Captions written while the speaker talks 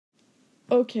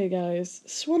Okay, guys,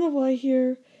 Swanavai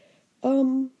here.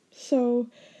 So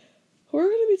we're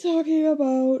gonna be talking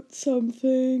about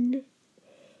something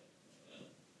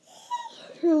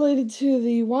related to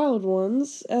the Wild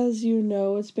Ones. As you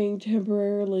know, it's been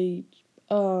temporarily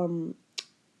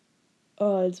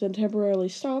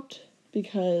stopped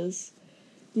because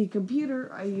the computer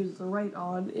I use to write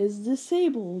on is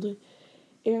disabled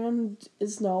and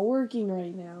is not working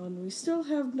right now, and we still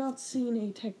have not seen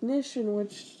a technician,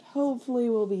 which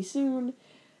hopefully will be soon,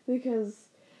 because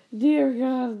dear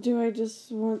God, do I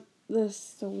just want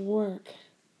this to work.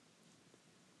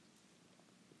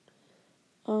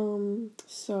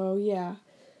 So yeah.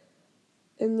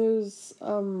 And it's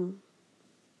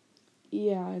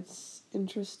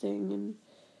interesting, and,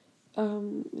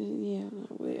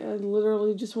 I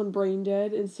literally just went brain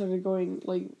dead and started going,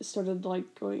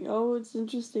 oh, it's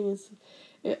interesting,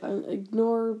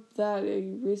 ignore that,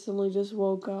 I recently just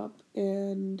woke up,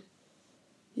 and,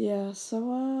 yeah,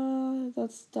 so,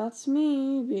 that's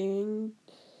me being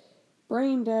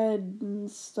brain dead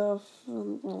and stuff.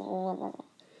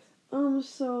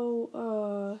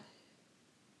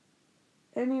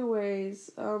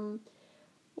 Anyways,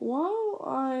 while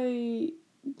I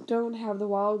don't have the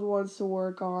Wild Ones to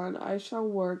work on, I shall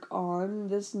work on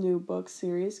this new book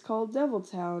series called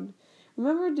Deviltown.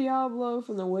 Remember Diablo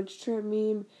from the Witch Trip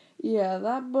meme? Yeah,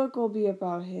 that book will be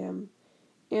about him.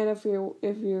 And if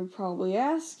you're probably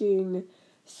asking,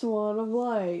 Swan of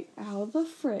Light, how the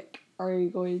frick are you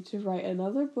going to write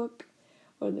another book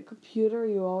when the computer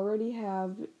you already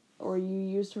have or you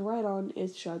used to write on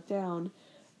is shut down?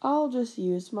 I'll just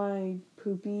use my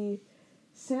poopy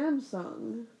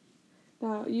Samsung.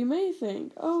 Now, you may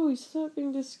think, oh, stop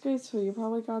being disgraceful. You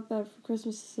probably got that for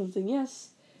Christmas or something.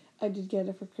 Yes, I did get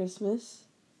it for Christmas.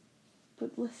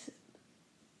 But listen,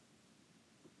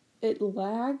 it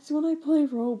lags when I play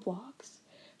Roblox.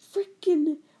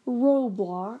 Freaking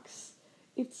Roblox.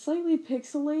 It's slightly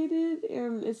pixelated,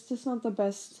 and it's just not the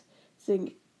best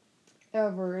thing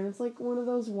ever. And it's like one of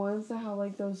those ones that have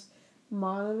like those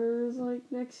monitors like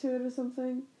next to it or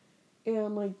something.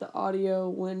 And like the audio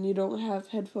when you don't have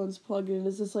headphones plugged in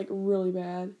is just like really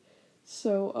bad.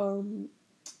 So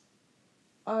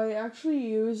I actually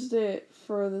used it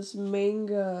for this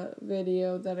manga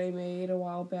video that I made a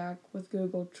while back with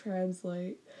Google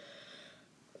Translate.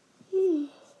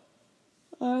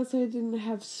 As I didn't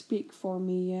have Speak For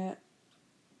Me yet,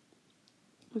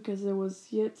 because it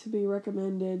was yet to be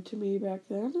recommended to me back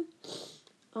then.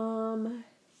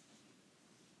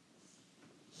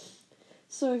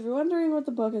 So if you're wondering what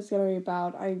the book is going to be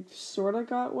about, I sort of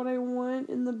got what I want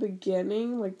in the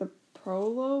beginning, like the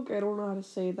prologue. I don't know how to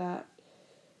say that.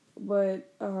 But,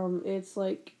 it's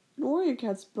like Warrior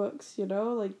Cats books,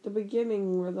 like the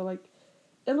beginning where they're like,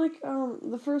 and like,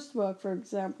 the first book, for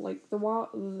example, like The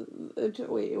Wild One,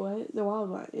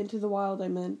 Into the Wild, I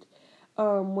meant,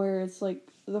 where it's like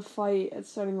the fight at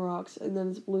Starting Rocks, and then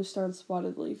it's Blue Star and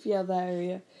Spotted Leaf. Yeah, that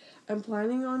area. I'm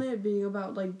planning on it being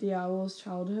about, like, Diablo's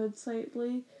childhood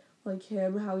slightly, like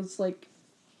him, how he's, like,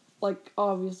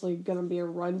 obviously gonna be a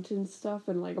runt and stuff,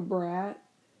 and, like, a brat.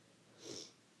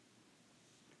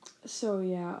 So,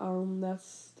 yeah,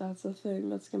 that's a thing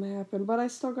that's gonna happen, but I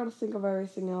still gotta think of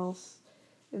everything else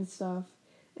and stuff.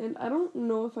 And I don't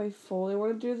know if I fully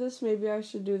want to do this. Maybe I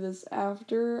should do this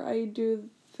after I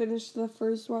finish the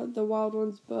first one, the Wild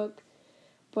Ones book.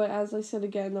 But as I said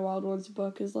again, the Wild Ones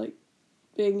book is like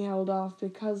being held off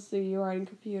because the writing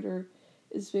computer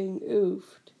is being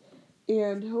oofed.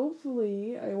 And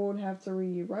hopefully I won't have to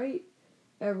rewrite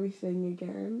everything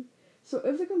again. So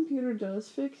if the computer does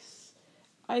fix,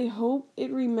 I hope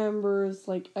it remembers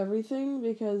like everything,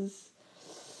 because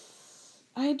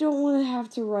I don't want to have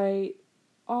to write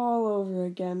all over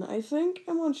again. I think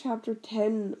I'm on chapter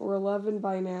 10 or 11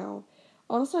 by now.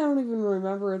 Honestly, I don't even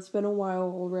remember. It's been a while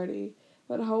already.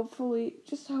 But hopefully,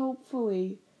 just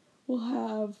hopefully, we'll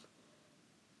have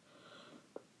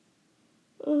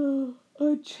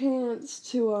a chance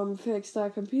to fix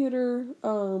that computer.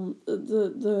 The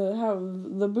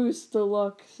boost the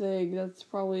luck thing.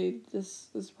 This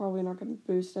is probably not gonna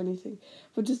boost anything,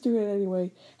 but just do it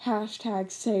anyway.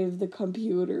 Hashtag save the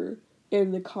computer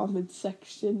in the comment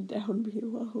section down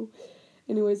below.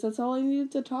 Anyways, that's all I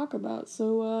needed to talk about.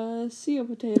 So see ya,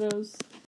 potatoes.